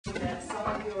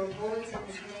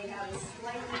have a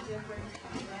slightly different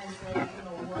translation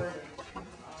or wording. Some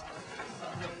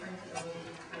were printed a little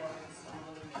before and some a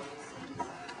little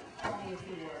later. Only a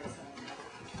few words.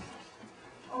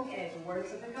 Okay, the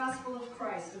words of the Gospel of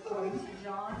Christ according to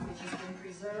John, which has been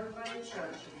preserved by the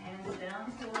Church and handed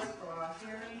down to us for our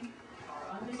hearing, our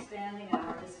understanding, and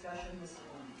our discussion this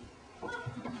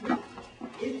morning.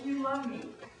 If you love me,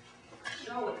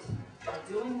 show it by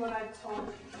doing what I've told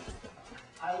you.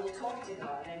 I will talk to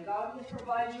God, and God will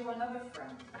provide you another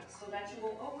friend, so that you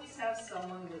will always have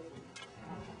someone with you.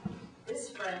 This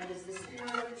friend is the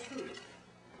Spirit of truth.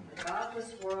 The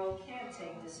godless world can't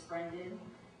take this friend in,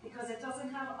 because it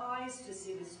doesn't have eyes to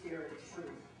see the Spirit of truth.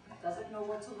 It doesn't know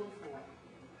what to look for.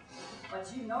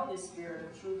 But you know the Spirit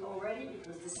of truth already,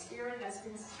 because the Spirit has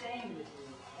been staying with you,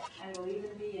 and will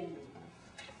even be in you.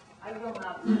 I will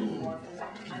not leave you orphans.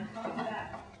 I'm coming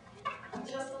back. In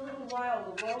just a little while,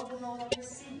 the world will no longer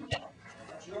see me,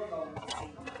 but you're going to see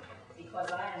me,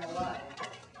 because I am alive,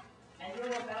 and you're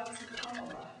about to come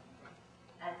alive.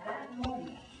 At that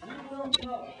moment, you will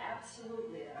know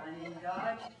absolutely that I'm in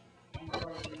God, and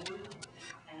you're in you,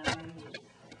 and I'm in you.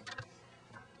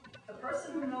 The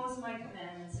person who knows my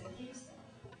commandments and keeps them,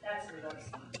 that's who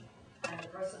loves me. And the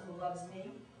person who loves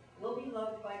me will be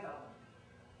loved by God,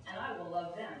 and I will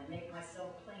love them and make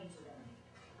myself plain to them.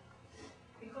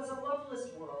 Because a loveless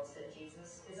world, said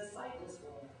Jesus, is a sightless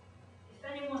world. If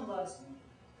anyone loves me,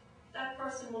 that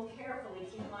person will carefully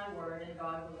keep my word, and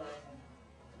God will love him.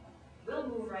 We'll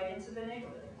move right into the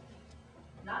neighborhood.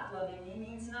 Not loving me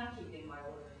means not keeping my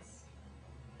words.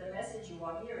 The message you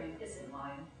are hearing isn't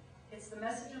mine. It's the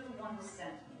message of the one who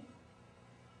sent me.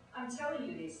 I'm telling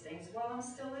you these things while I'm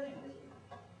still living with you.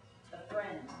 The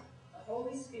friend, the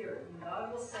Holy Spirit, whom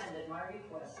God will send at my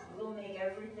request, will make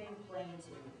everything plain to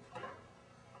you.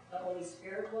 The Holy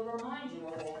Spirit will remind you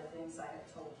of all the things I have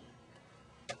told you.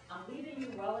 I'm leaving you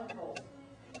well and whole.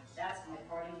 That's my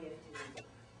parting gift to you.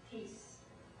 Peace.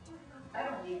 I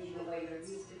don't leave you the way you're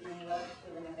used to being left,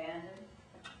 feeling abandoned,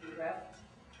 bereft.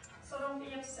 So don't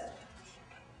be upset.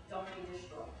 Don't be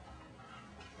distraught.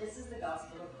 This is the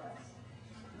gospel of Christ.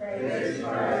 Praise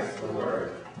Christ, the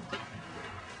Lord.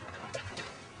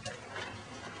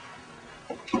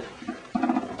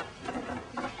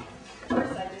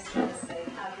 First, I just want to say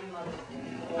Happy Mother's Day.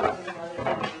 All the Mother's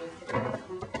Day with today.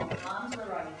 Moms are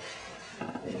right.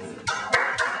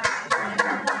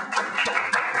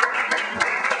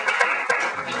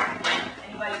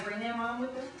 Anybody bring their mom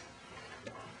with them?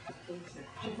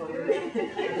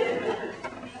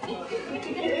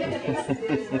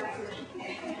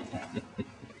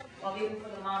 Well, even for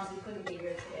the moms who couldn't be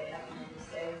here today, Happy Mother's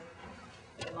Day.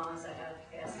 For the moms that have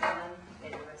passed on, may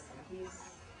they rest in peace.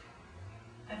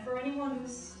 And for anyone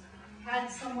who's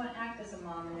had someone act as a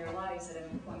mom in their lives at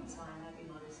any point in time, Happy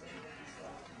Mother's Day as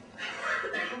well.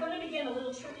 We're going to begin a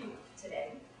little tribute today,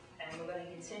 and we're going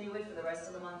to continue it for the rest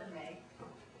of the month of May.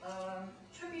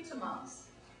 Tribute to moms.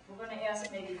 We're going to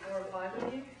ask maybe 4 or 5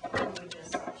 of you to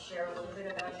just share a little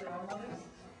bit about your own mothers.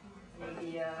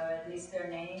 Maybe at least their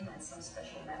name and some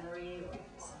special memory or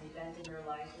some event in your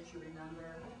life that you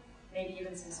remember. Maybe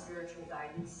even some spiritual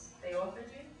guidance they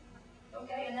offered you.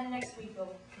 Okay, and then next week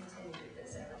we'll continue with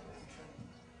this effort.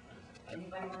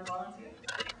 Anybody want to volunteer?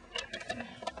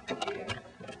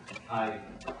 Hi.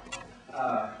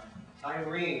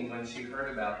 Irene, when she heard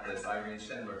about this, Irene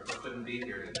Schindler, who couldn't be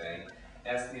here today,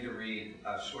 asked me to read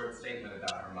a short statement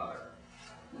about her mother.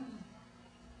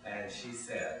 And she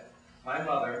said, "My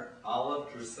mother, Olive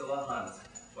Drusilla Hunt,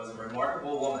 was a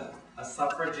remarkable woman, a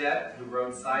suffragette who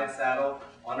rode side saddle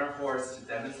on her horse to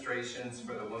demonstrations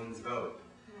for the women's vote,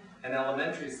 an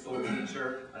elementary school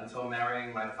teacher until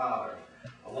marrying my father,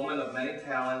 a woman of many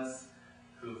talents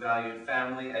who valued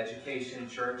family, education,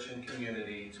 church, and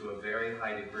community to a very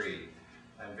high degree.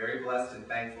 I'm very blessed and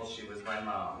thankful she was my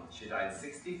mom. She died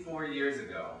 64 years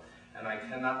ago, and I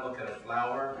cannot look at a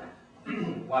flower,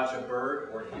 watch a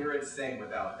bird, or hear it sing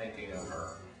without thinking of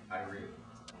her." Irene.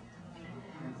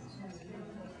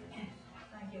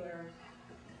 Thank you, Eric.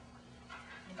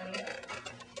 Anybody else?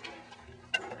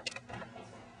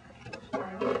 I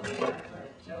won't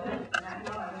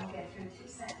get through 2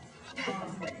 sentences.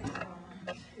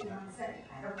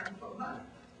 I don't want full month.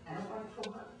 I don't want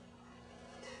full month.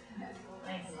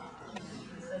 Thanks.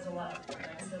 It says a lot.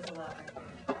 That says a lot.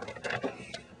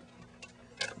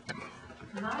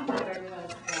 My mother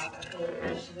was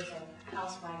she was a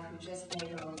housewife who just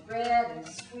made her own bread and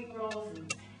sweet rolls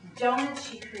and donuts.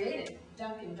 She created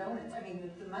Dunkin' Donuts. I mean,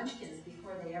 the Munchkins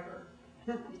before they ever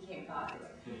became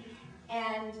popular.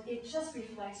 And it just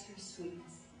reflects her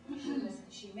sweetness.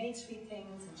 She made sweet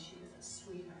things, and she was a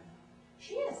sweetheart.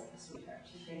 She is a sweetheart.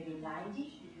 She's going to be 92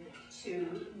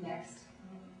 to next.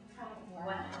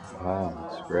 Wow,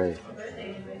 that's great.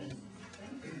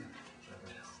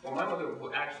 Well, my mother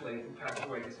actually passed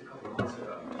away just a couple of months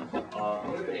ago.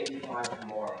 Would have been 85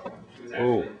 tomorrow. She was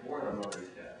actually born on Mother's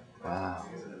Day. Wow.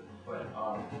 But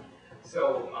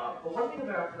one thing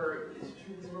about her is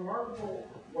she was a remarkable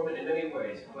woman in many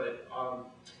ways. But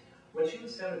when she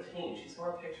was 17, she saw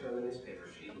a picture in the newspaper.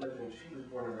 She was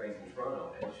born and raised in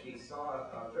Toronto, and she saw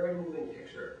a very moving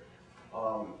picture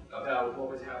about what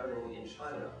was happening in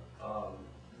China.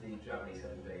 The Japanese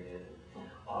had invaded.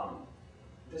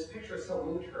 This picture so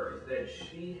moved her that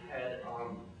she had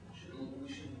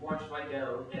she marched right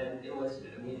down and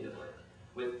enlisted immediately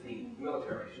with the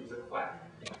military. She was a quack,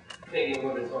 Canadian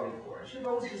Women's Army Corps. She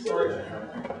wrote to Sergeant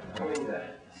doing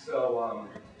that. So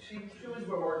she was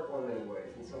remarkable in many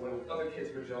ways. And so when other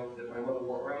kids were joking that my mother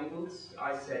wore running boots,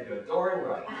 I said, "You're darn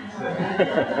right."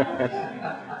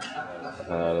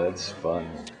 That's fun.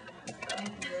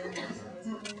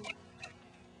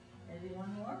 Maybe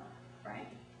one more, Frank?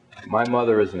 My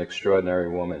mother is an extraordinary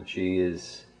woman. She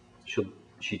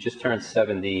just turned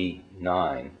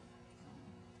 79.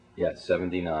 Yeah,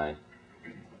 79.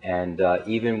 And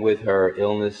even with her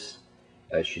illness,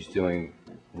 she's doing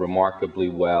remarkably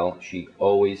well. She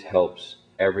always helps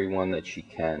everyone that she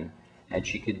can. And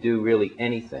she could do really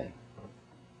anything,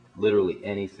 literally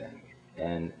anything.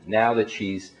 And now that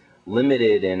she's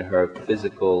limited in her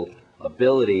physical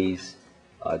abilities,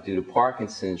 due to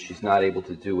Parkinson's, she's not able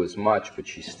to do as much, but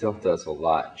she still does a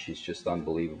lot. She's just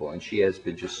unbelievable. And she has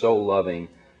been just so loving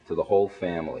to the whole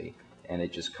family, and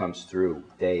it just comes through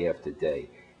day after day.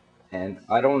 And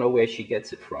I don't know where she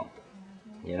gets it from,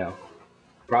 you know,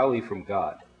 probably from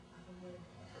God.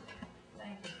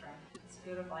 Thank you, Frank. It's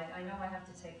beautiful. I know I have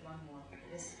to take one more.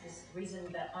 This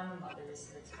reason that I'm a mother is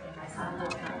that my son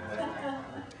living.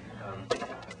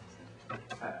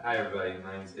 Hi everybody,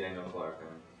 my name is Daniel Clark.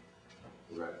 I'm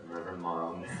Reverend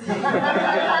Mom.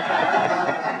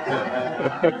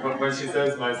 When she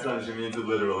says my son, she means it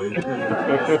literally.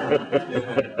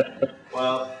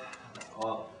 Well,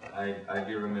 I'd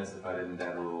be remiss if I didn't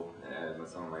add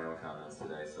some of my own comments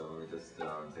today, so let me just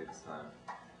take this time.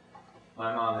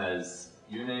 My mom has,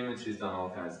 you name it, she's done all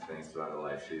kinds of things throughout her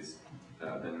life. She's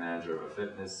been manager of a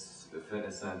fitness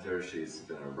center, she's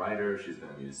been a writer, she's been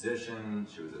a musician,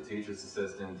 she was a teacher's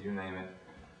assistant, you name it.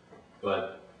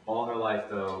 But all her life,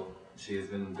 though, she has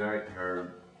been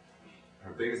her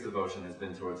biggest devotion has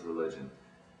been towards religion,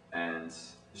 and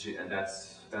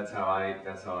that's how I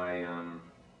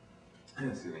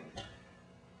excuse me.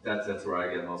 That's where I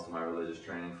get most of my religious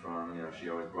training from. You know, she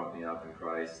always brought me up in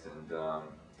Christ, and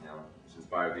you know, she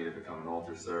inspired me to become an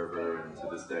altar server. And to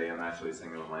this day, I'm actually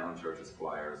singing with my own church's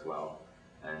choir as well.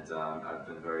 And I've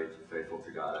been very faithful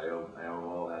to God. I owe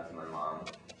all that to my mom.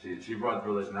 She brought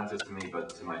religion not just to me, but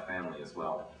to my family as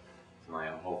well, to my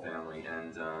whole family.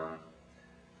 And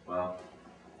well,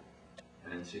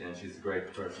 and she's a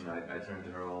great person. I turn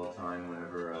to her all the time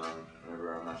whenever I'm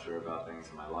not sure about things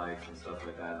in my life and stuff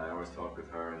like that. And I always talk with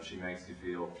her, and she makes you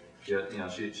feel. She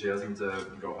doesn't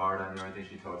go hard on you or anything.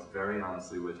 She talks very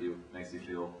honestly with you. Makes you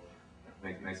feel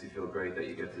great that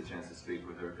you get the chance to speak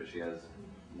with her, because she has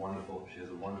a wonderful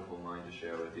mind to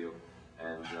share with you,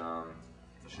 and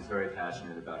she's very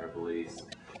passionate about her beliefs.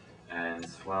 And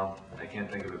well, I can't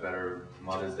think of a better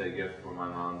Mother's Day gift for my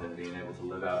mom than being able to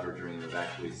live out her dream of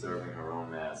actually serving her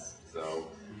own Mass. So,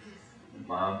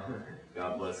 Mom,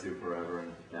 God bless you forever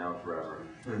and now and forever.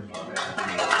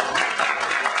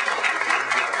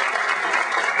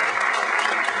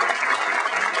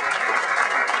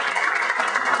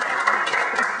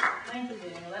 Thank you,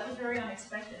 Daniel. That was very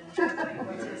unexpected.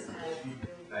 Thanks.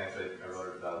 I wrote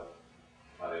it about.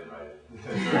 I didn't write it.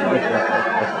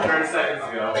 30 seconds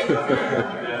ago.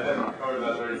 Yeah, I wrote it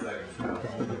about 30 seconds ago.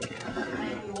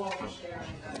 Thank you all for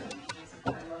sharing. I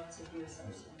love to hear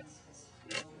such things,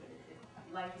 because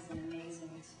life is an amazing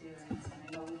experience, and I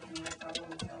know we can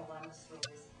probably tell a lot of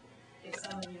stories. If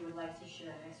some of you would like to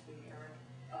share next week, Eric,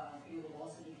 you will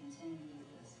also be continuing with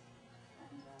this.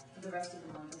 And for the rest of the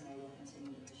month of May, we'll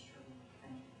continue with this show.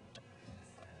 Thank you.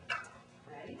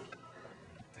 Ready?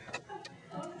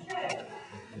 Okay.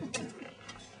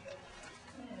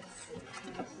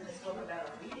 Let's talk about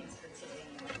our readings for today.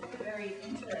 A very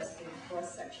interesting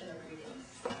cross-section of readings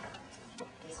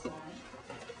this morning.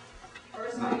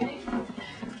 First reading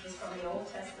is from the Old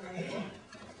Testament book,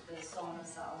 the Song of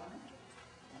Solomon.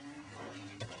 And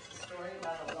it's a story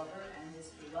about a lover and his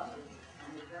beloved,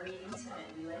 and a very intimate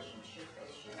relationship they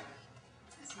share.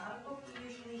 It's not a book we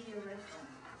usually hear read from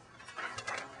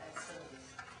at service.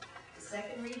 The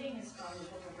second reading is from the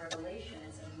book of Revelation.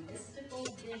 It's a mystical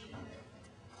vision, a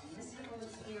mystical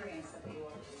experience that the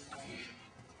author is having.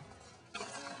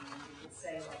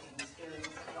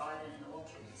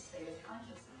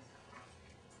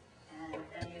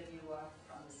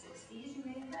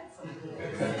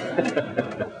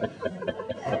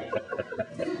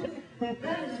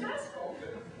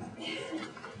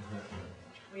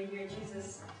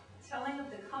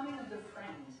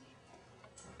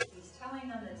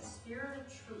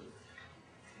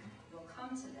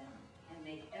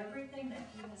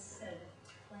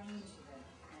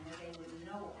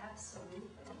 absolutely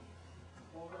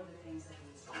all of the things that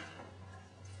we speak of.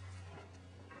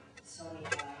 So we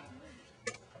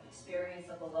have experience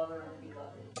of the lover and the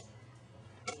beloved.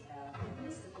 We have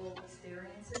mystical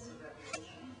experiences of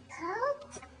revelation. And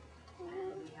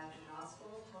we have the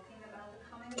gospel talking about the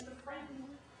coming of the friend.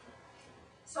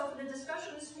 So for the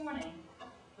discussion this morning,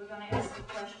 we're going to ask the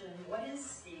question, what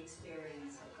is the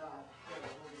experience of God through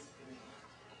the Holy Spirit?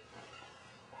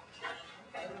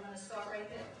 Okay, we're going to start right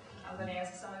there. I'm going to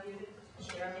ask some of you to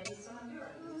share maybe some of your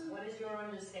ideas. What is your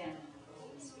understanding of the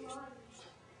Holy Spirit?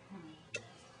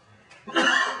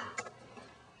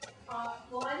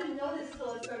 Well, I didn't know this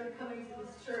till I started coming to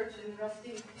this church, and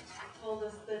Rusty told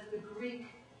us that the Greek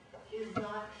is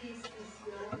not peace, be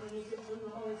still. When you get from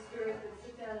the Holy Spirit, that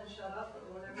sit down and shut up, or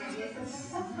whatever it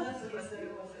is. That's what he said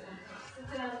it was.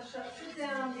 Sit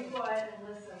down, be quiet, and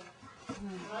listen.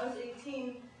 When I was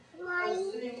 18, I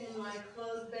was sitting in my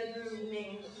closed bedroom in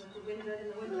Maine with the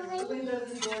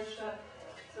windows and doors shut.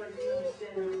 So you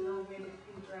understand there was no way to be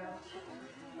draft.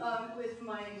 With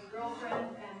my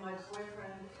girlfriend and my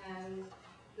boyfriend, and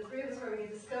the three of us were having a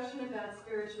discussion about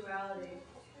spirituality.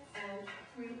 And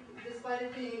we, despite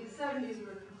it being the 70s, we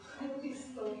were completely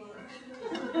sober.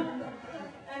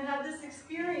 And had this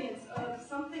experience of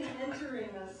something entering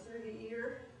us through the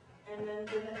ear, and then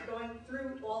going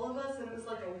through all of us, and it was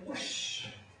like a whoosh.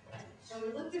 And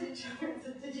we looked at each other and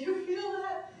said, "Did you feel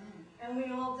that?" And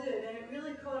we all did, and it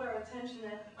really caught our attention.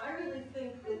 And I really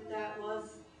think that that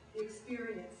was the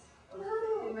experience,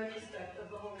 in retrospect, of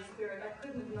the Holy Spirit. I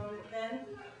couldn't have known it then,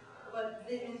 but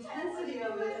the intensity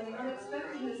of it, and the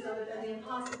unexpectedness of it, and the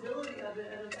impossibility of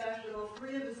it, and the fact that all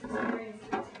three of us experienced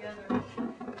it together,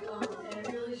 and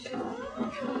it really shifted our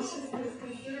consciousness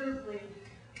considerably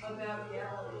about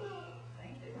reality.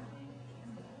 Thank you.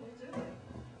 We'll do it.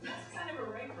 It's kind of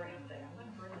a right brain thing. I'm going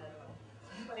to bring that up.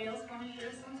 Anybody else want to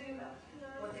share something about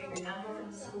what they remember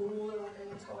from school or what they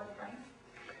were taught, Frank?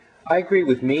 I agree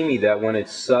with Mimi that when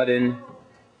it's sudden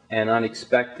and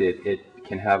unexpected, it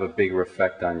can have a bigger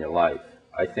effect on your life.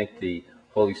 I think the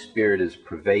Holy Spirit is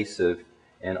pervasive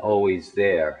and always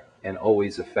there and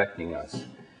always affecting us.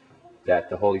 That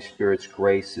the Holy Spirit's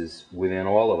grace is within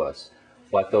all of us.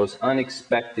 But those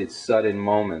unexpected, sudden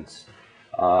moments,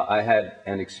 I had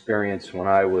an experience when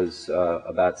I was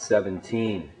about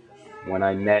 17, when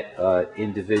I met an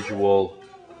individual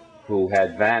who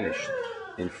had vanished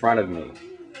in front of me.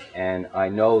 And I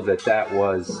know that that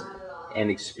was an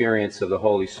experience of the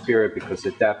Holy Spirit, because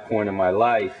at that point in my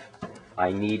life,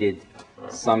 I needed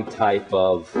some type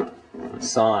of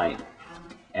sign.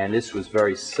 And this was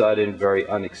very sudden, very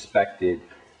unexpected.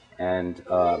 And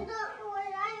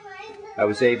I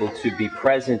was able to be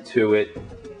present to it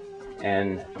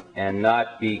and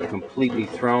not be completely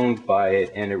thrown by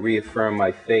it, and it reaffirmed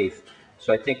my faith.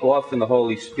 So I think often the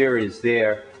Holy Spirit is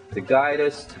there to guide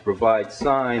us, to provide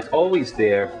signs, always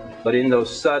there, but in those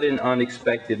sudden,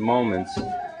 unexpected moments.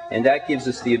 And that gives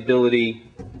us the ability,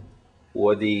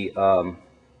 or the,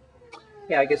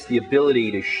 the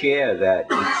ability to share that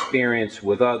experience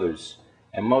with others.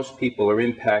 And most people are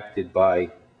impacted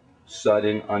by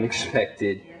sudden,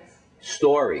 unexpected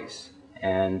stories.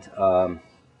 And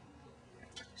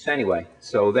so anyway,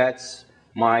 so that's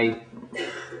my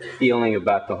feeling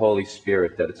about the Holy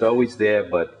Spirit, that it's always there,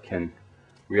 but can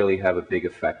really have a big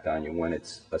effect on you when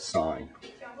it's a sign.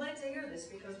 I'm glad to hear this,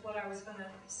 because what I was going to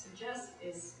suggest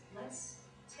is let's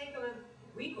take a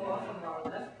week off of our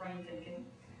left brain thinking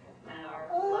and our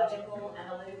logical,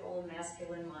 analytical,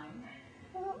 masculine mind,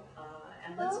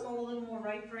 and let's go a little more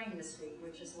right brain this week,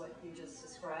 which is what you just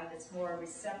described. It's more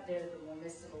receptive, the more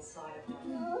mystical side of our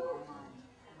mind.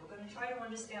 And we're going to try to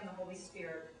understand the Holy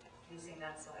Spirit using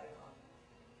that side of our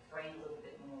brain a little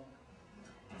bit more.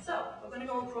 So, we're going to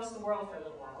go across the world for a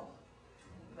little while.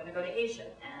 We're going to go to Asia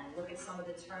and look at some of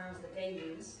the terms that they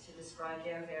use to describe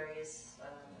their various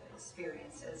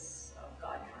experiences of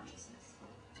God consciousness.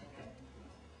 Okay.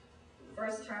 The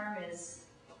first term is,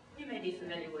 you may be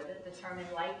familiar with it, the term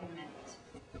enlightenment.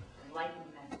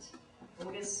 Enlightenment.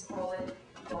 Buddhists call it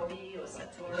Bodhi or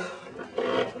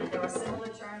Satori. There are similar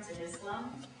terms in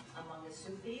Islam, among the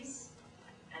Sufis,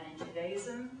 and in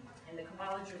Judaism, in the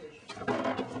Kabbalah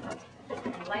tradition.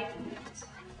 Enlightenment,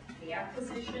 the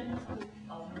acquisition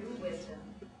of new wisdom.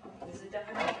 Here's a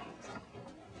definition.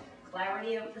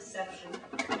 Clarity of perception.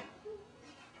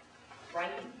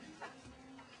 Brighten.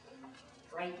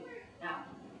 Brighten. Now,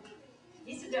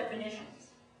 these are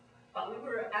definitions, but we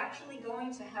were actually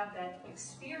going to have that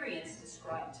experience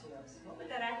described to us. What would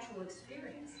that actual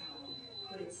experience sound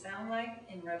like? Would it sound like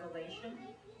in Revelation,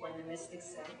 when the mystics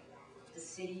said, the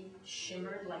city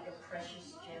shimmered like a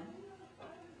precious gem?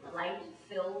 Light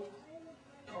filled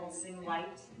all pulsing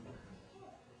light.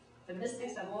 The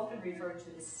mystics have often referred to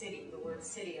the city, the word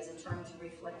city, as a term to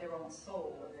reflect their own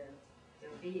soul or their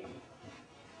being.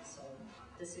 So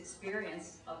this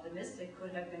experience of the mystic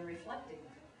could have been reflecting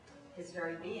his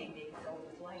very being being filled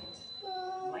with light,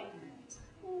 enlightenment.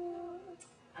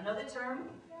 Another term,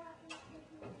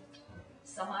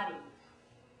 samadhi.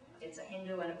 It's a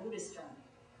Hindu and a Buddhist term.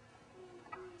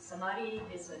 Samadhi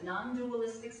is a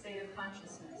non-dualistic state of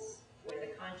consciousness, where the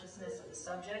consciousness of the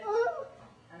subject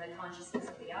and the consciousness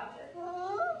of the object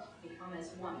become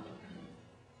as one.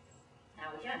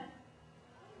 Now again,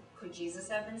 could Jesus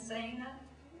have been saying that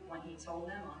when he told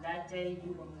them, on that day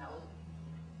you will know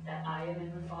that I am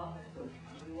in the Father,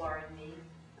 you are in me,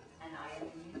 and I am in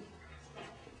you?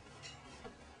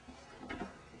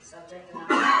 Subject and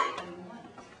object become one.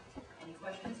 Any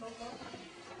questions so far?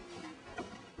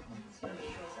 It's going to be a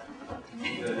short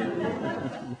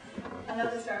sentence.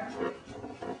 Another term.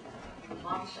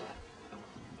 Moksha.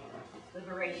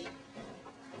 Liberation.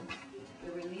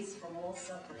 The release from all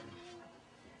suffering.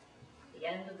 The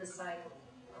end of the cycle of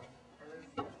birth,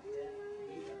 death,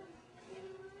 rebirth.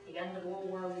 The end of all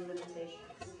worldly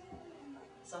limitations.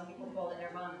 Some people call it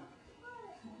nirvana.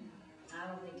 I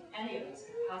don't think any of us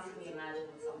could possibly imagine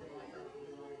what something like that would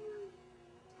be like.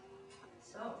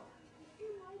 So,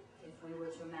 if we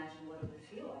were to imagine what it would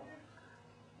feel like,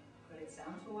 could it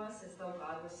sound to us as though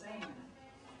God was saying that?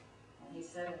 When he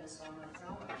said in the Song of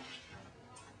Solomon,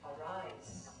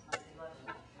 arise, my beloved,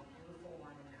 the beautiful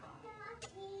one, and come.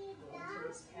 The winter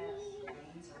is past, the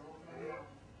rains are over and gone.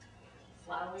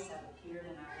 Flowers have appeared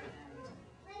in our land.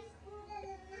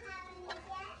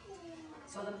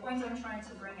 So the point I'm trying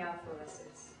to bring out for us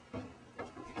is, I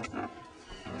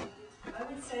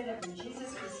would say that when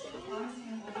Jesus was promising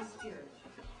the Holy Spirit,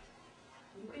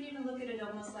 you could even look at it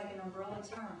almost like an umbrella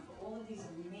term for all of these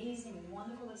amazing and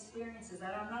wonderful experiences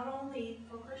that are not only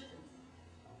for Christians.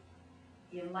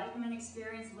 The enlightenment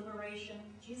experience, liberation,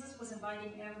 Jesus was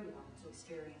inviting everyone to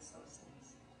experience those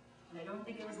things. And I don't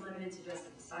think it was limited to just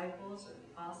the disciples or the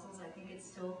apostles. I think it's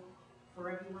still for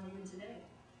everyone even today,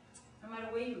 no matter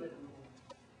where you live in the world.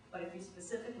 But if you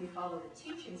specifically follow the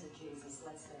teachings of Jesus,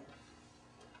 let's say,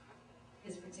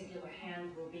 his particular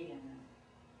hand will be in them.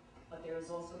 But there is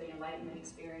also the enlightenment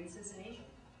experiences in Asia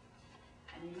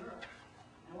and in Europe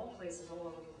and all places all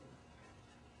over the world.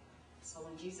 So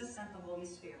when Jesus sent the Holy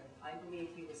Spirit, I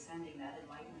believe he was sending that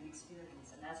enlightenment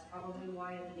experience. And that's probably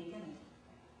why at the beginning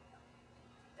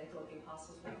they thought the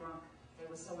apostles were drunk. They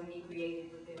were so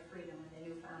inebriated with their freedom and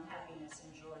their newfound happiness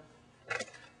and joy.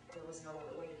 There was no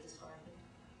other way to describe it.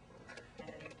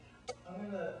 I'm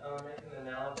going to make an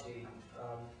analogy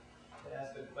to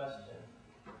ask a question.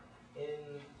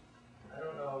 I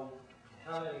don't know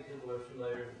how many people are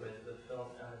familiar with the film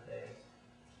Amadeus.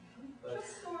 But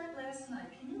Just saw it last night.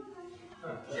 Can you remember?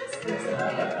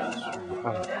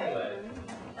 well, anyway,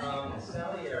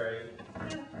 Salieri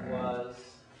was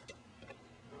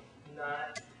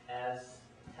not as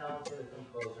talented a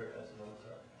composer as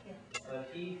Mozart. Yeah. But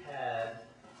he had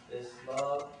this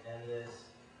love and this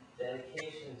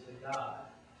dedication to God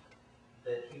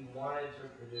that he wanted to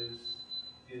produce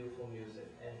beautiful music,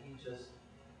 and he just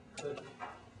couldn't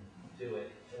do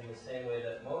it in the same way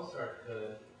that Mozart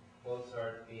could.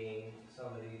 Mozart being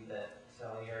somebody that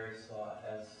Salieri saw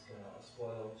as, a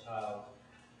spoiled child,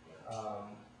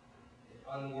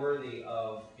 unworthy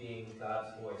of being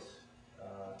God's voice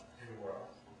to the world.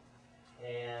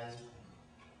 And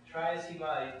try as he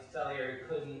might, Salieri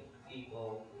couldn't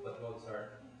equal what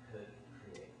Mozart could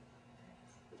create.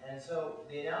 And so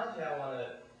the analogy I want to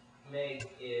make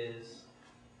is,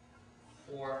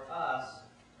 for us,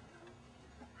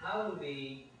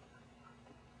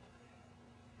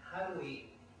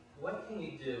 what can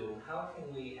we do, how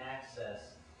can we access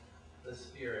the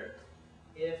Spirit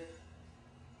if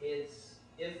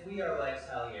we are like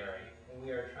Salieri and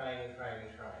we are trying and trying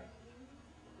and trying?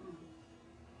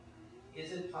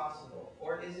 Is it possible?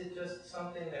 Or is it just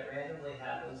something that randomly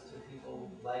happens to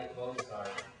people like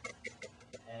Mozart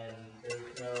and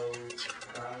there's no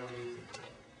rhyme or reason to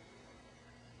it?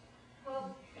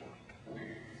 Well,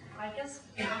 I guess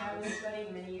when I was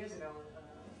studying many years ago with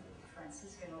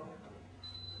Franciscan order,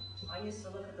 I used to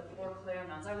look at the four Clare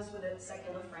nuns. I was with a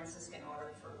secular Franciscan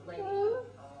order for ladies.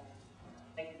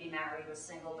 They could be married or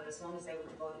single, but as long as they were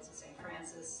devoted to St.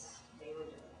 Francis, they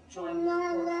would join the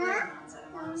four Clare nuns at a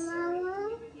monastery. We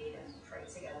would meet and pray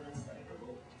together and study the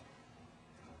book.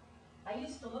 I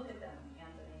used to look at them,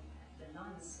 Anthony, the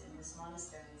nuns in this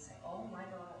monastery, and say, oh my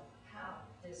God, how?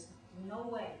 There's no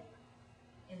way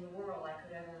in the world I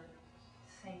could ever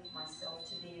think myself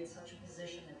to be in such a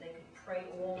position that they could pray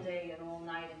all day and all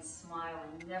night and smile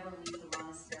and never leave the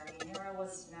monastery. And here I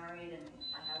was married and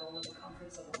I had all of the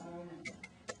comforts of a home, and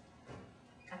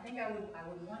I think I would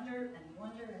wonder,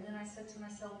 and then I said to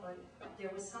myself, but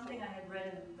there was something I had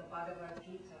read in the Bhagavad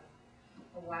Gita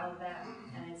a while back,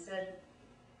 and it said,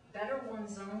 better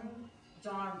one's own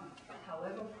dharma,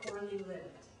 however poorly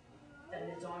lived, than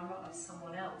the dharma of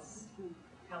someone else,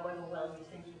 however well you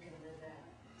think you can live that.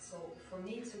 So for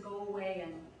me to go away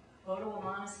and go to a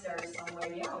monastery somewhere,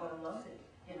 yeah, I would have loved it.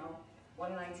 You know,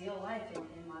 what an ideal life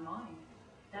in my mind.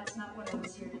 That's not what I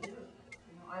was here to do.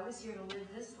 You know, I was here to live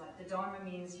this life. The dharma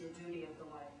means your duty of the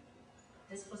life.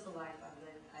 This was the life I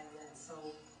led. So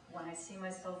when I see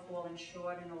myself falling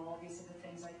short and all, these are the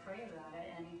things I pray about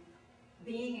it. And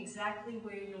being exactly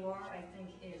where you are, I think,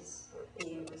 is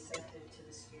being receptive to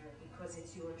the Spirit, because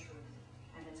it's your truth,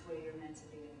 and it's where you're meant to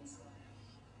be in this life.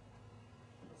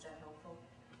 Is that helpful?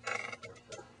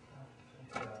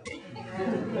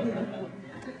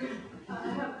 I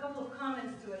have a couple of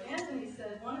comments to it. Anthony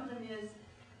said, one of them is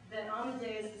that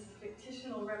Amadeus is a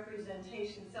fictional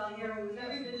representation. Salieri was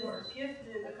every bit as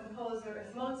gifted a composer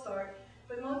as Mozart,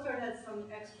 but Mozart had some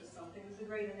extra something. It was a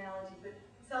great analogy, but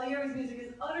Salieri's music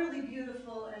is utterly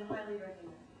beautiful and highly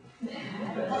recommended.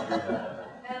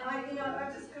 And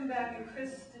I've just come back, and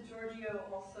Chris DiGiorgio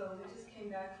also, we just came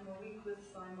back from a week with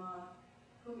Saima,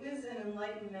 who is an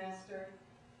enlightened master.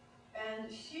 And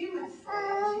she would say,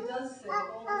 and she does say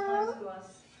all the time to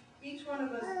us, each one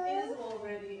of us is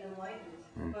already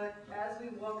enlightened, but as we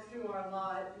walk through our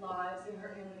lives, in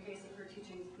the case of her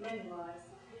teachings, many lives,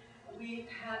 we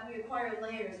acquire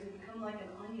layers, we become like an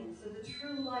onion. So the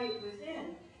true light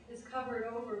within is covered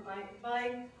over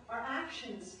by our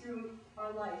actions through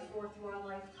our life or through our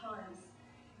lifetimes.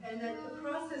 And that the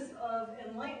process of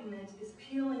enlightenment is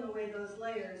peeling away those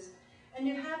layers. And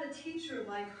you have a teacher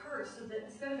like her, so that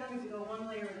instead of having to go one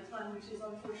layer at a time, which is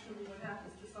unfortunately what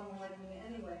happens to someone like me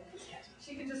anyway,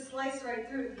 she could just slice right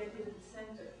through it and get you to the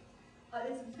center.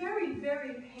 It's very,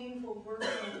 very painful work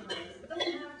sometimes. It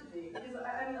doesn't have to be, because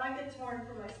I get torn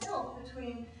for myself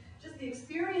between just the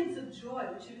experience of joy,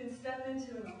 which you can step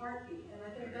into in a heartbeat, and I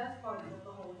think that's part of what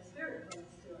the Holy Spirit brings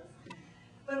to us.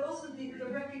 But also the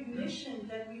recognition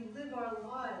that we live our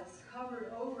lives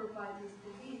covered over by these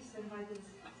beliefs and by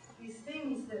these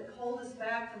things that hold us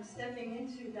back from stepping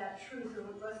into that truth, or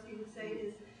what Rusty would say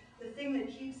is the thing that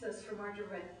keeps us from our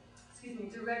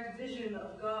direct vision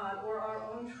of God or our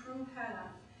own true path.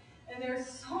 And there are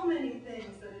so many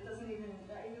things that it doesn't even,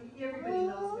 everybody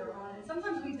knows they're on. And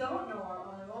sometimes we don't know our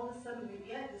own, and all of a sudden we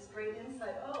get this great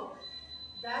insight, oh,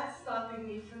 that's stopping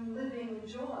me from living in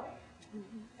joy.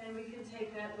 And we can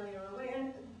take that layer away.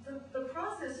 And the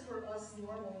process for us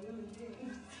normal human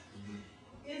beings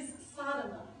is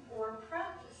sadhana, or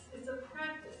practice. It's a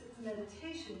practice. It's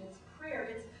meditation. It's prayer.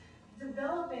 It's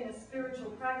developing a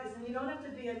spiritual practice. And you don't have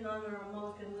to be a nun or a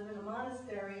monk and live in a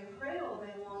monastery and pray all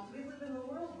day long. We live in the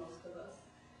world, most of us.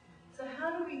 So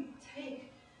how do we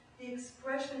take the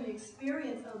expression, the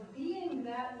experience of being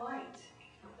that light,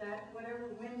 that whatever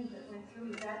wind that went through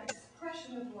me, that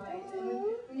expression of light? And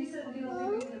when you said we don't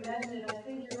think we can imagine it, I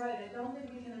think you're right. I don't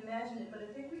think we can imagine it, but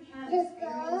I think we can experience it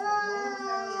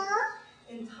momentarily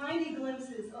in tiny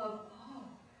glimpses of, oh,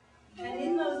 and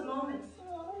in those moments,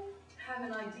 have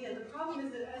an idea. The problem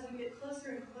is that as we get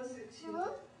closer and closer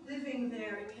to living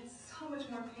there, it gets so much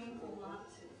more painful not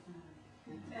to.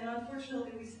 And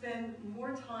unfortunately, we spend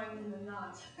more time in the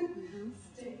not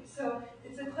state. So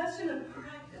it's a question of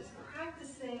practice,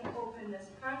 practicing openness,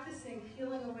 practicing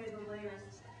peeling away the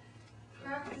layers,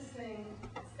 practicing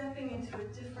stepping into a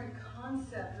different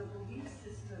concept or belief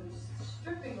system,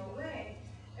 stripping away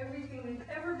everything we've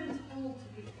ever been told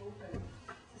to be open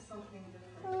to something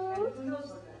different. And who knows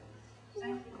what that is?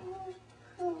 Thank you.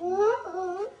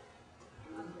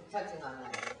 Touching on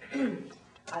that,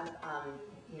 I'm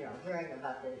hearing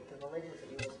about the religions that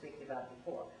you were speaking about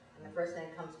before, and the first thing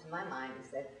that comes to my mind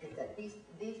is that these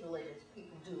religions,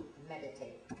 people do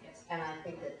meditate. Yes. And I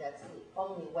think that that's the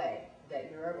only way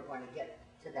that you're ever going to get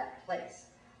to that place.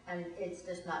 And it's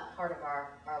just not part of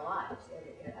our lives.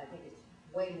 I think it's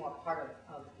way more part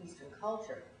of Eastern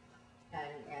culture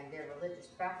and their religious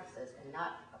practices, and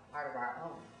not a part of our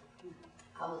own.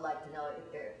 I would like to know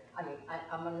if there,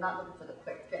 I'm not looking for the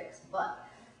quick fix, but,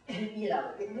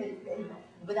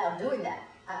 without doing that,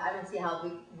 I don't see how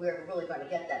we're really going to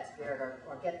get that spirit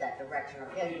or get that direction or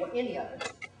any of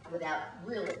it without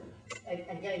really,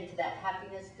 and getting to that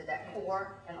happiness, to that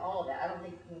core and all of that. I don't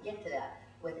think we can get to that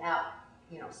without,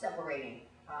 separating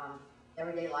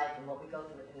everyday life and what we go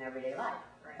through in everyday life.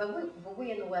 Right. But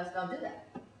we in the West don't do that.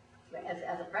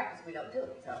 As a practice, we don't do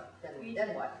it. So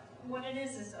then what? What it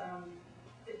is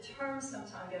the terms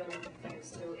sometimes get a little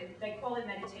confused too. They call it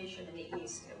meditation in the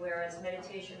East, whereas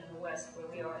meditation in the West, where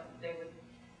we are,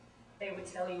 they would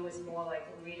tell you is more like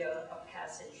read a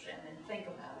passage and then think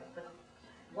about it. But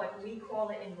what we call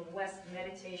it in the West,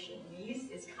 meditation in the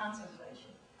East, is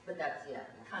contemplation. But that's, yeah.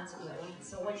 Contemplation.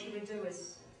 So what you would do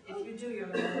is, if you do your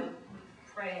normal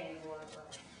praying or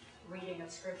reading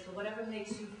of scripture, whatever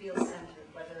makes you feel centered,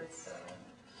 whether it's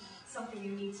something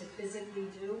you need to physically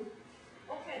do,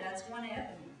 okay, that's one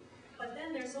avenue. But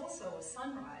then there's also a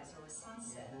sunrise or a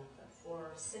sunset,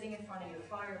 or sitting in front of your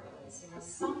fireplace,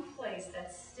 some place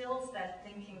that stills that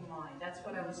thinking mind. That's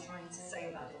what I was trying to say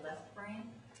about the left brain.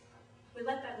 We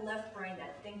let that left brain,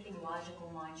 that thinking, logical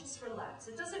mind, just relax.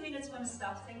 It doesn't mean it's going to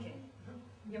stop thinking.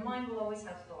 Your mind will always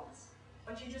have thoughts,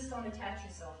 but you just don't attach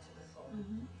yourself to the thought.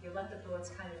 You let the thoughts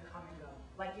kind of come and go,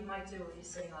 like you might do if you're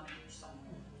sitting on a beach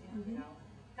somewhere.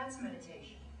 That's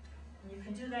meditation. And you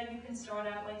can do that. You can start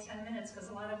out like 10 minutes, because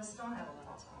a lot of us don't have a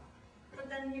lot of time. But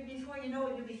then before you know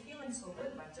it, you'll be feeling so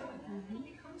good by doing that. It'll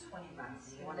become 20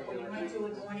 minutes. Or you might do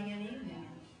it morning and evening.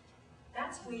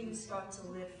 That's where you start to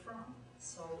live from.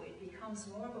 So it becomes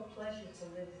more of a pleasure to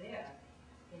live there,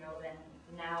 than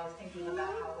now thinking about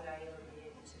how would I ever be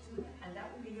able to do that. And that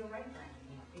would be your right brain,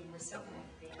 being receptive,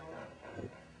 being aware.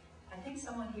 I think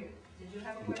someone here, did you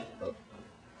have a question?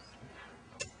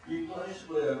 The place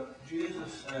where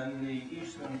Jesus and the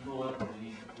Eastern thought,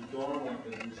 the Dharma,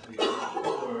 that is the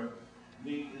word,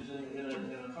 meet is in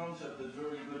a concept that's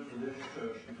very good for this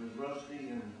church, because Rusty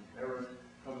and Eric,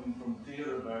 coming from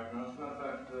theater backgrounds, matter of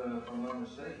fact, if I'm not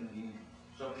mistaken, the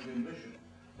Supplicant Bishop,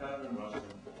 Catherine Rusty,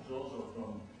 is also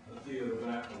from a theater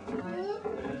background.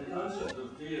 And the concept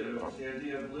of theater is the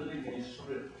idea of living a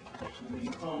script to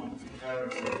become the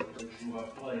character that you are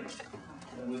playing.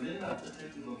 And within that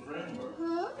particular framework,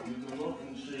 you can look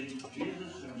and see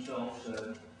Jesus himself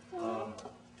said,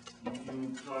 if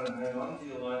you try to hang on to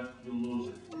your life, you'll lose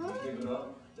it. If you give it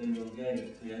up, then you'll gain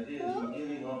it. The idea is you're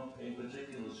giving up a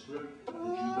particular script that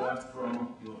you got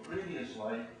from your previous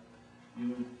life.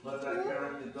 You let that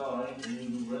character die, and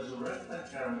you resurrect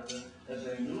that character as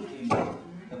a new being,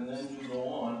 and then you go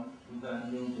on with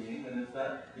that new being, and if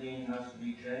that being has to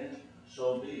be changed,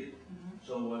 so be it.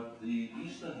 So what the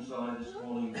Eastern side is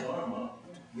calling Dharma,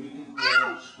 we can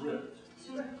call it script.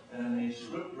 And a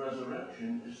script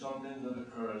resurrection is something that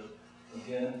occurs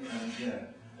again and again.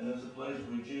 And it's a place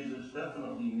where Jesus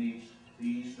definitely meets the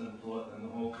Eastern thought and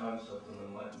the whole concept of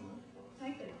enlightenment.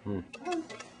 Thank you.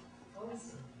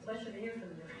 Always a pleasure to hear from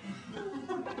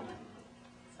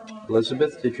you.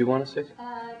 Elizabeth, did you want to say?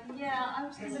 Yeah, I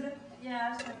was going to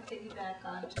piggyback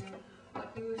on to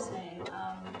what you were saying.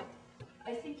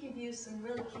 I think you've used some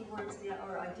really key words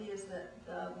or ideas, that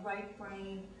the right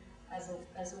brain as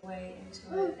a way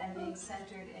into it, and being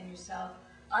centered in yourself.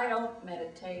 I don't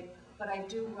meditate, but I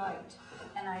do write,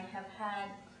 and I have had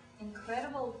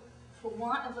incredible, for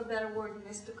want of a better word,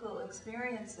 mystical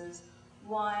experiences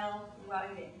while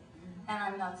writing. And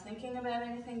I'm not thinking about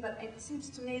anything, but it seems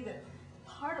to me that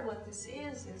part of what this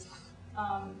is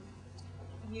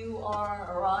you are,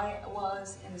 or I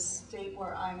was, in a state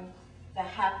where I'm the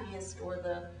happiest or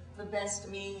the best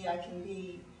me I can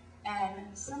be, and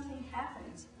something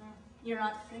happens. You're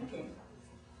not thinking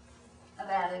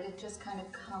about it, it just kind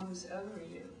of comes over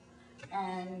you.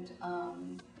 And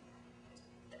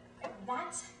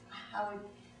that's how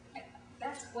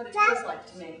that's what it feels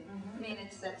like to me. I mean,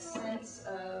 it's that sense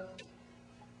of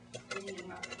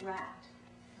being wrapped,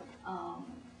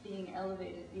 being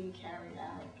elevated, being carried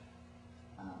out.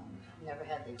 Never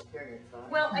had the experience, so.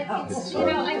 Well, I think,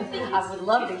 I think I would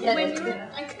love to get it.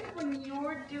 I think when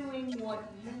you're doing what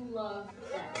you love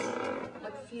best,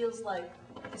 what feels like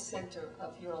the center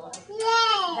of your life,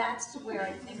 that's where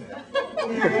I think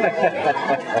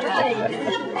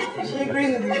She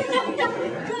agrees with me. I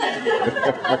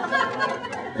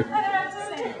don't have to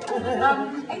say.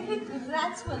 I think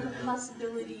that's when the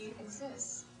possibility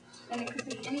exists. And it could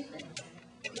be anything.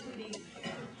 It could be,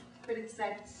 but it's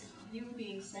that you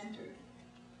being centered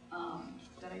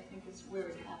that I think is where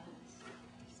it happens.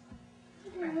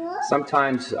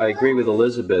 Sometimes, I agree with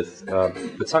Elizabeth,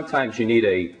 but sometimes you need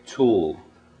a tool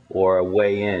or a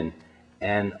way in.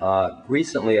 And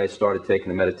recently I started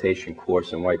taking a meditation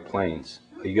course in White Plains,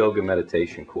 a yoga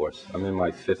meditation course. I'm in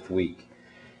my 5th week.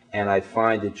 And I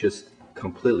find it just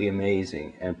completely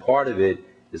amazing. And part of it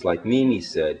is, like Mimi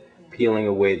said, peeling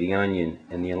away the onion.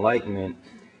 And the enlightenment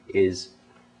is,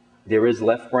 there is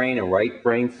left brain and right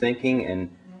brain thinking, and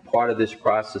part of this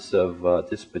process of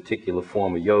this particular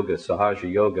form of yoga,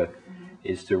 Sahaja Yoga,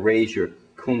 is to raise your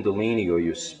kundalini or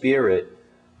your spirit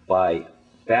by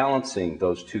balancing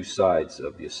those two sides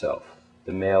of yourself,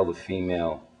 the male, the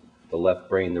female, the left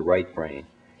brain, the right brain.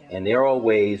 And there are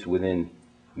ways within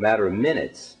a matter of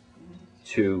minutes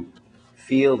to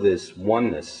feel this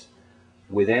oneness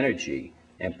with energy.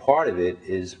 And part of it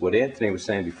is what Anthony was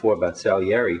saying before about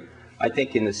Salieri. I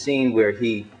think in the scene where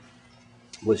he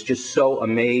was just so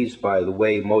amazed by the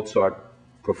way Mozart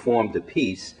performed the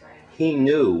piece, he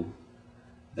knew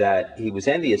that he was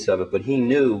envious of it, but he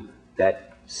knew that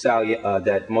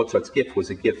that Mozart's gift was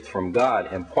a gift from God.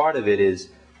 And part of it is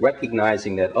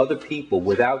recognizing that other people,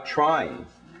 without trying,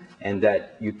 and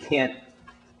that you can't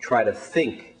try to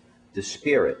think the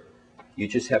spirit, you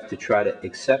just have to try to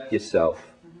accept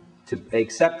yourself, to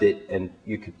accept it, and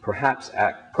you could perhaps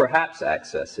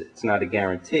access it. It's not a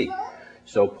guarantee.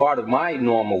 So part of my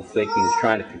normal thinking is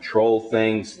trying to control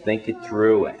things, think it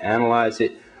through, analyze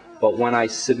it. But when I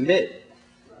submit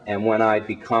and when I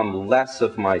become less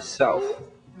of myself,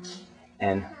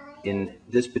 and in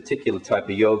this particular type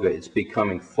of yoga, it's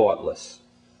becoming thoughtless,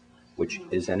 which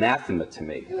is anathema to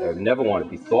me. I never want to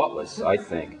be thoughtless, I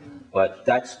think. But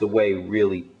that's the way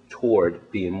really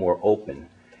toward being more open.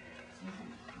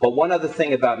 But one other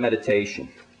thing about meditation.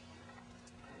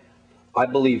 I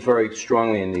believe very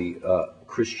strongly in the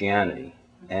Christianity,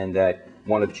 and that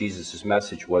one of Jesus'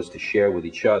 message was to share with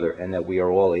each other, and that we are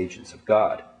all agents of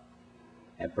God.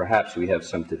 And perhaps we have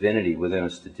some divinity within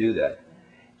us to do that.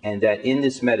 And that in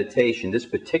this meditation, this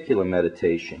particular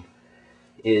meditation,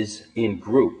 is in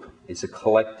group. It's a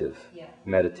collective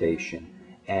meditation.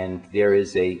 And there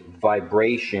is a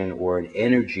vibration or an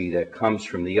energy that comes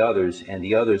from the others, and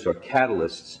the others are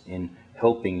catalysts in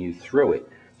helping you through it.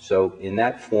 So in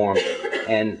that form,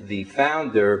 and the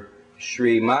founder,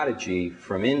 Sri Mataji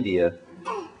from India,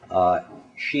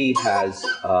 she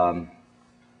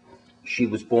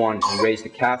was born and raised a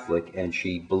Catholic, and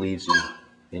she believes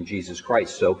in Jesus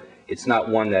Christ. So it's not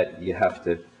one that you have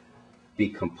to be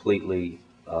completely,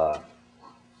 the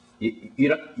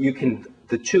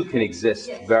two can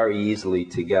exist very easily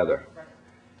together.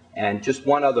 And just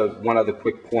one other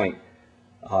quick point.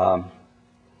 On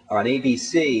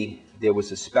ABC, there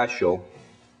was a special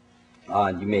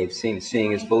on, you may have seen it,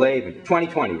 Seeing is Believing,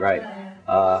 2020, right?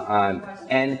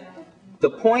 And the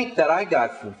point that I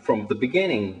got from the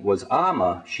beginning was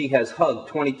Amma, she has hugged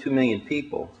 22 million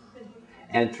people.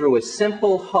 And through a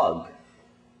simple hug,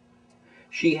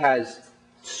 she has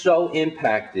so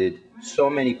impacted so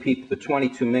many people, the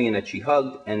 22 million that she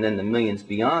hugged, and then the millions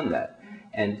beyond that.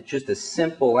 And just a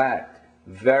simple act,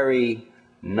 very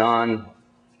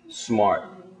non-smart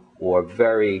or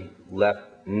very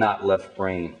not left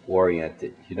brain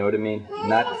oriented. You know what I mean?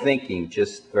 Not thinking,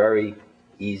 just very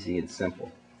easy and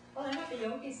simple. Well, I know the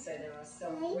yogis say there are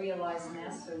self-realized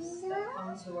masters that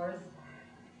come to earth.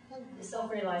 The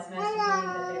self-realized masters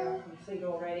meaning that they are complete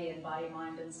already in body,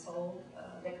 mind, and soul.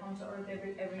 They come to earth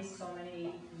every so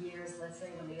many years, let's say,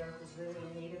 when the earth is really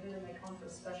in need of it, and they come for a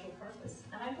special purpose.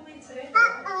 And I believe today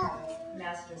there are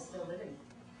masters still living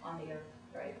on the earth,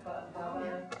 right?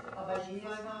 Babaji,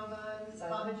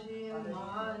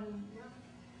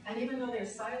 and even though they're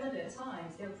silent at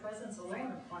times, their presence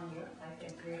alone upon the earth, I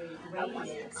think, really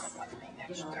radiates,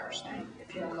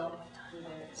 their love through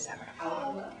their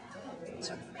outlook.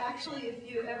 Actually, if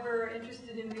you're ever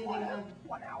interested in reading a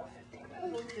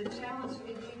book that challenged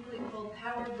me deeply called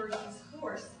Power versus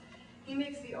Force, he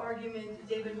makes the argument,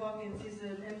 David Hawkins, he's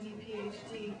an MD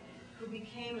PhD, who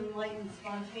became enlightened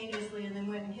spontaneously and then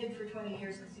went and hid for 20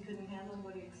 years because he couldn't handle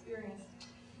what he experienced,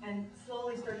 and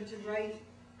slowly started to write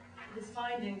his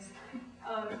findings.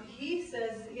 He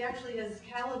says he actually has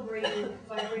calibrated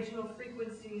vibrational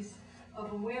frequencies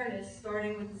of awareness,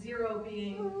 starting with 0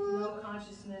 being low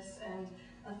consciousness and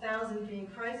 1,000 being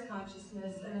Christ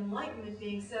consciousness, and enlightenment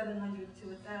being 700 to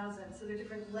 1,000. So there are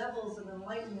different levels of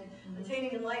enlightenment.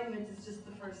 Attaining enlightenment is just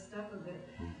the first step of it.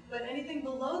 But anything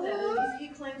below that, he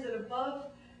claims that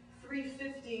above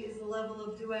 350 is the level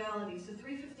of duality. So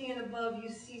 350 and above, you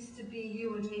cease to be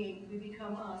you and me. We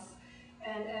become us.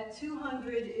 And at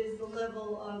 200 is the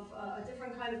level of a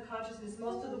different kind of consciousness.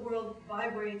 Most of the world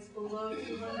vibrates below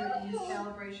 200 in his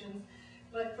calibrations.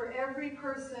 But for every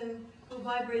person who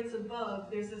vibrates above,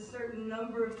 there's a certain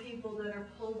number of people that are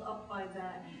pulled up by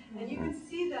that. And you can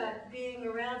see that being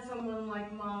around someone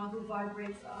like Ma, who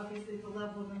vibrates obviously at the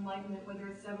level of enlightenment, whether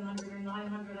it's 700 or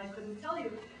 900, I couldn't tell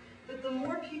you. But the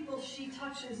more people she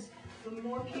touches, the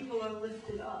more people are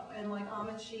lifted up. And like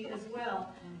Amachi as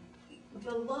well.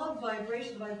 The love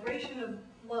vibration, the vibration of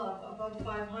love above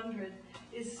 500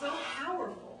 is so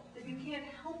powerful that you can't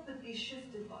help but be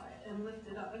shifted by it and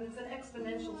lifted up. And it's an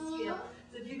exponential scale.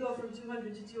 So if you go from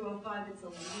 200 to 205, it's a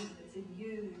leap. It's a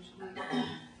huge leap. And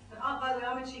by the way,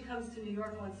 Amachi comes to New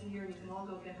York once a year, and you can all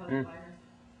go get hugged by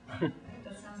her.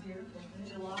 that sounds beautiful.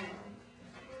 July.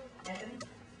 Evan?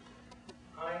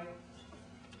 I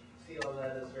see all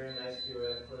that as very nice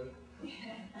theoretically.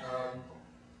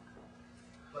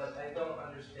 But I don't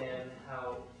understand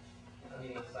how, I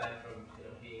mean, aside from,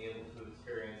 being able to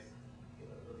experience,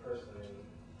 the person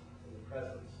in the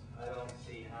presence, I don't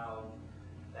see how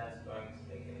that's going to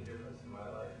make any difference in my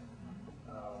life.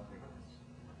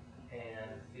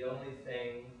 And the only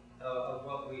thing, of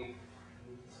what we've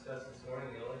discussed this morning,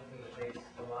 the only thing that makes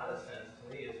a lot of sense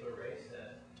to me is what Ray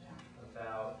said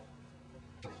about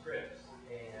scripts.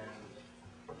 And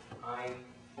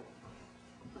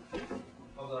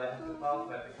although I have to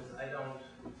qualify because I don't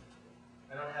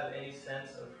have any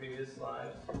sense of previous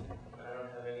lives. I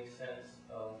don't have any sense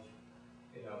of,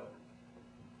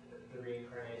 the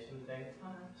reincarnation thing.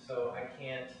 So I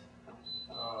can't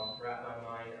wrap my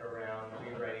mind around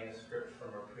rewriting a script from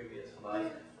a previous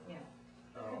life. Yeah.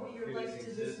 Or Your previous life to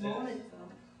this existence. moment,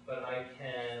 though. But I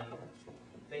can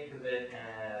think of it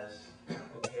as,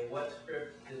 okay, what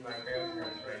script did my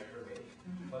grandparents write for me?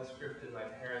 What script did my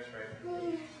parents write for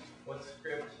me? What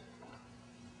script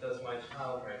does my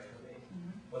child write for me?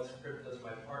 What script does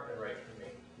my partner write for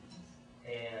me?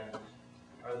 And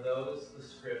are those the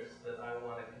scripts that I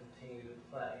want to continue to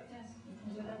play? Yes, you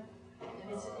can do that.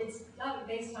 And it's not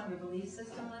based on your belief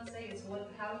system, let's say, it's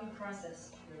how you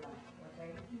process your life, okay?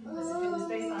 Because if it was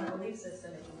based on a belief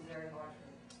system, it would be very hard for,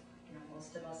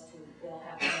 most of us to all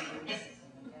have one belief system,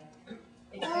 okay?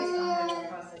 It's based on how you're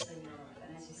processing your life.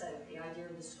 And as you said, if the idea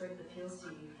of the script appeals to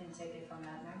you, you can take it from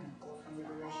that moment or from your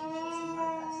relationships in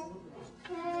life, absolutely.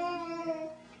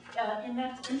 And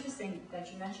that's interesting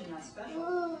that you mentioned that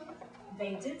special.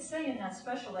 They did say in that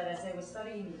special that as they were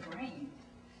studying the brain,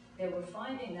 they were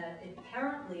finding that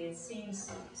apparently it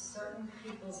seems certain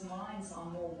people's minds are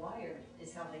more wired,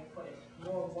 is how they put it,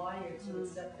 more wired to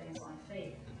accept things on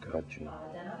faith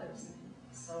than others.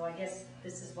 So I guess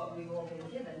this is what we've all been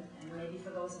given, and maybe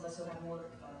for those of us who have more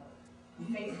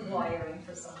faith wiring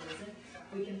for some reason,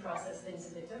 we can process things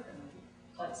a bit differently.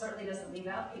 But it certainly doesn't leave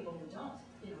out people who don't.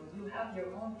 You have your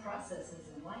own processes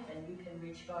in life, and you can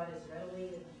reach God as readily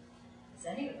as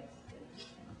any of us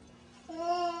do.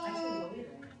 I truly believe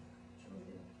in it. Truly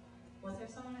do. Was there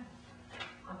someone else?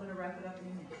 I'm going to wrap it up in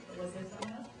a minute. But was there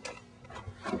someone else?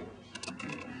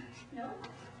 No?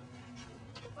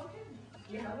 Okay.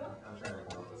 You have one? I'm trying to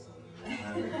come up with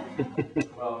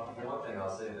something. Well, the one thing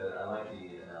I'll say that I like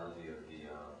the analogy of the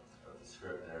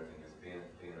script and everything is being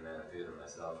a man of theater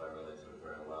myself, I relate to it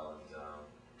very well. And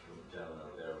the gentleman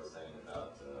over there was saying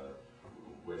about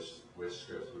which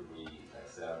scripts would we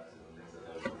accept and things like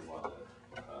that we want to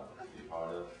be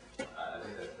part of. I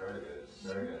think that's very good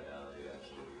analogy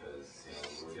actually, because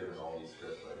we're given all these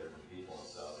scripts by different people and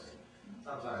stuff. And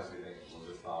sometimes we think we'll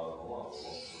just follow them along.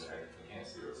 We can't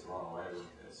see what's the wrong way.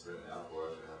 It's written out for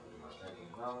us. We don't have to do much thinking.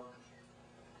 Well,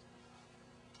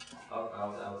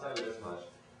 I'll tell you this much.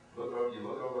 You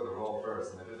look over the roll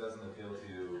first, and if it doesn't appeal to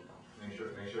you, make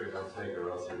sure you don't take it, or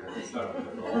else you're going to be stuck with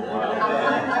it for a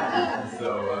while. So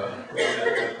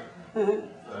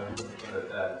at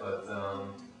that.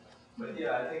 But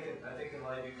yeah, I think in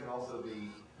life you can also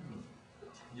be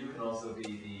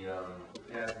the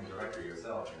casting director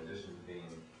yourself, in addition to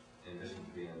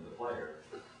being the player.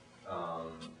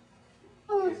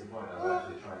 Case in point, I'm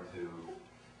actually trying to.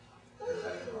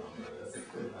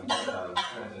 I'm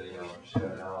trying to,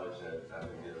 share knowledge that I've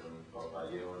been given both by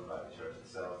you and by the church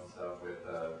itself and stuff with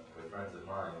friends of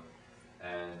mine.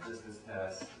 And just this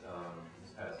past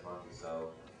month or so,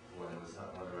 when it was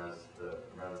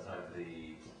around the time for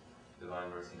the Divine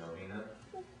Mercy Novena,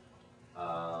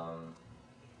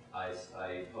 I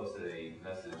posted a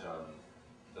message on,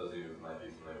 those of you who might be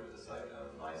familiar with the site,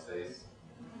 MySpace.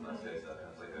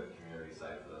 MySpace.com, it's like a community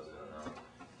site for those who don't know.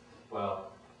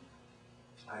 Well,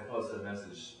 I posted a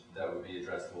message that would be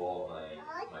addressed to all of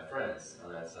my friends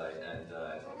on that site, and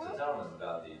to tell them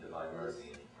about the Divine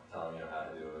Mercy, and tell them how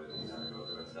to do it, and how to go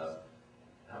through it and stuff.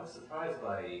 And I was surprised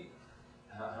by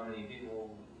how many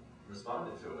people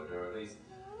responded to it, or at least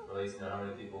how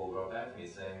many people wrote back to me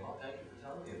saying, "Well, thank you for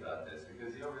telling me about this,"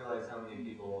 because you don't realize how many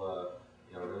people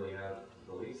really have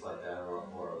beliefs like that or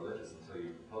are religious until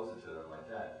you pose it to them like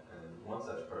that. And one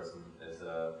such person is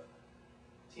a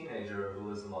teenager who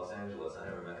lives in Los Angeles. I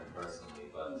never met him personally,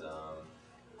 but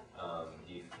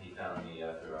he found me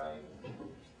after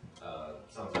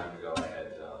some time ago I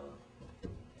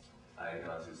had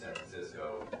gone to San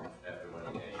Francisco after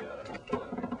winning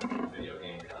a video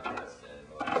game contest, and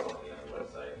he told me on the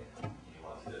website he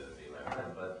wanted to be my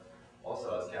friend. But also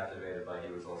I was captivated by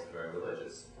he was also very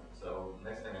religious. So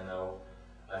next thing I know,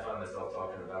 I find myself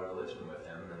talking about religion with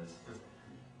him, and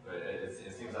but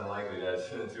it seems unlikely that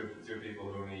two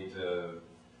people who meet through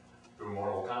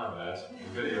Mortal Kombat in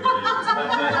video games,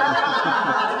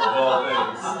 of all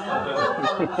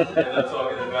things, end up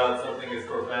talking about something as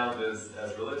profound as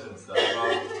religion stuff.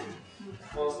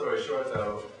 Well, long story short,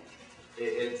 though,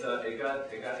 it got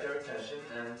their attention,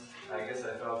 and I guess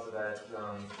I felt that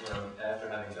after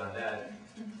having done that,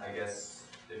 I guess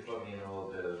it put me in a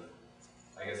little bit of,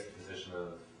 I guess, a position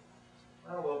of,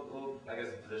 a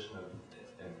position of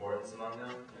importance among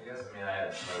them. I guess. I mean, I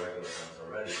had my regular friends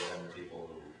already, but then the people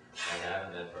who I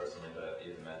haven't met personally, but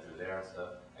even met through there and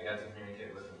stuff, I got to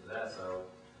communicate with them to that. So,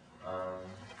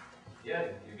 yeah,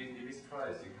 you'd be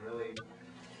surprised. You can really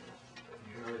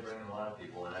bring in a lot of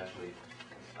people, and actually,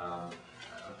 I'm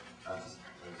just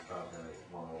probably going to make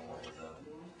one more point. So.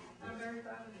 I'm very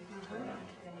proud of you.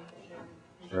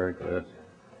 Very good.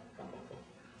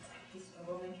 He's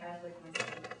a Roman Catholic myself.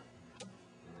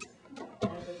 And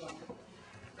a good one.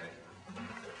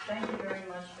 Thank you very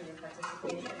much for your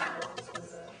participation. I hope this was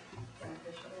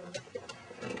beneficial.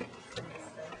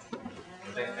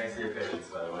 Thanks for your patience,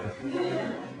 by the way.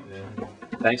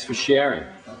 Thanks for sharing.